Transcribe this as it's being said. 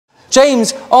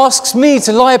James asks me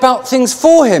to lie about things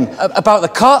for him, about the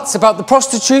cuts, about the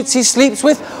prostitutes he sleeps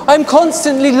with. I'm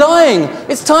constantly lying.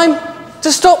 It's time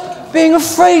to stop being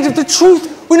afraid of the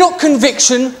truth. We're not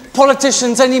conviction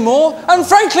politicians anymore. And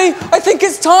frankly, I think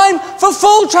it's time for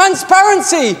full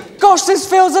transparency. Gosh, this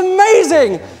feels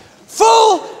amazing.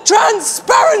 Full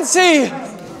transparency!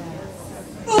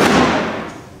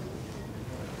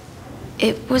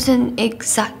 It wasn't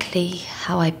exactly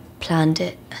how I planned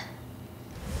it.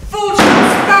 Full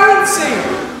transparency!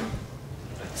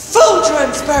 Full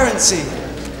transparency!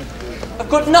 I've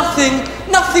got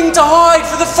nothing to hide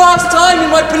for the first time in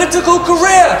my political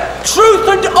career. Truth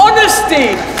and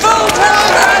honesty! Full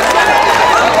transparency!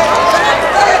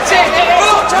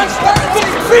 Full transparency!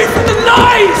 Free from the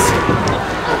lies!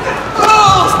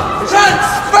 Full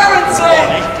transparency!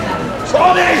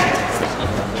 Tommy!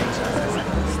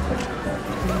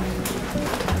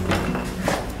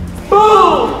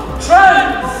 Full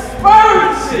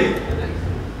transparency!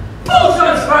 Full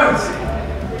transparency!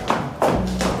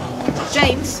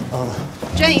 James?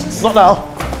 James? Not now.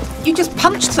 You just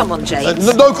punched someone,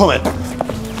 James. No comment.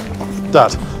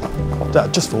 Dad,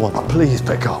 just for one, please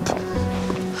pick up.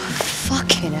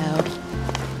 Fucking hell.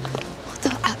 What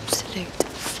the absolute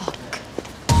fuck?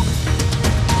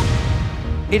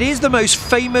 It is the most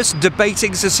famous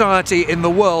debating society in the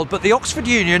world, but the Oxford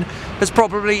Union has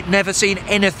probably never seen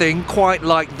anything quite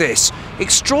like this.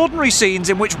 Extraordinary scenes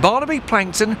in which Barnaby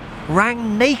Plankton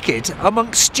rang naked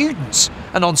amongst students.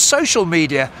 And on social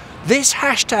media, this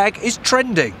hashtag is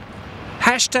trending.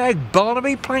 Hashtag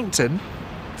Barnaby Plankton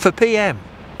for PM.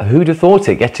 Who'd have thought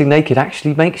it? Getting naked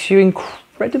actually makes you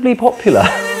incredibly popular.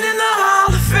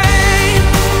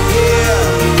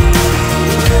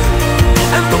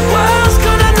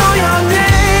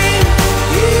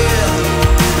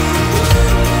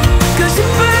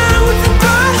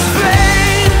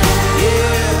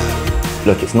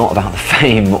 Look, it's not about the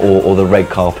fame or the red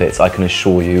carpets, I can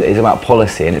assure you. It's about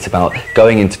policy, and it's about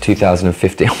going into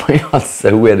 2050. Oh my God,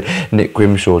 so weird. Nick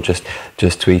Grimshaw just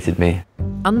tweeted me.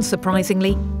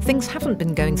 Unsurprisingly, things haven't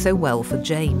been going so well for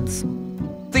James.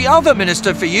 The other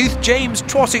Minister for Youth, James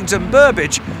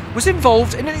Twottington-Burbage, was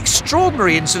involved in an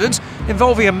extraordinary incident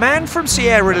involving a man from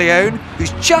Sierra Leone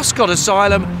who's just got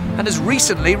asylum and has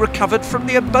recently recovered from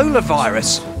the Ebola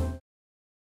virus.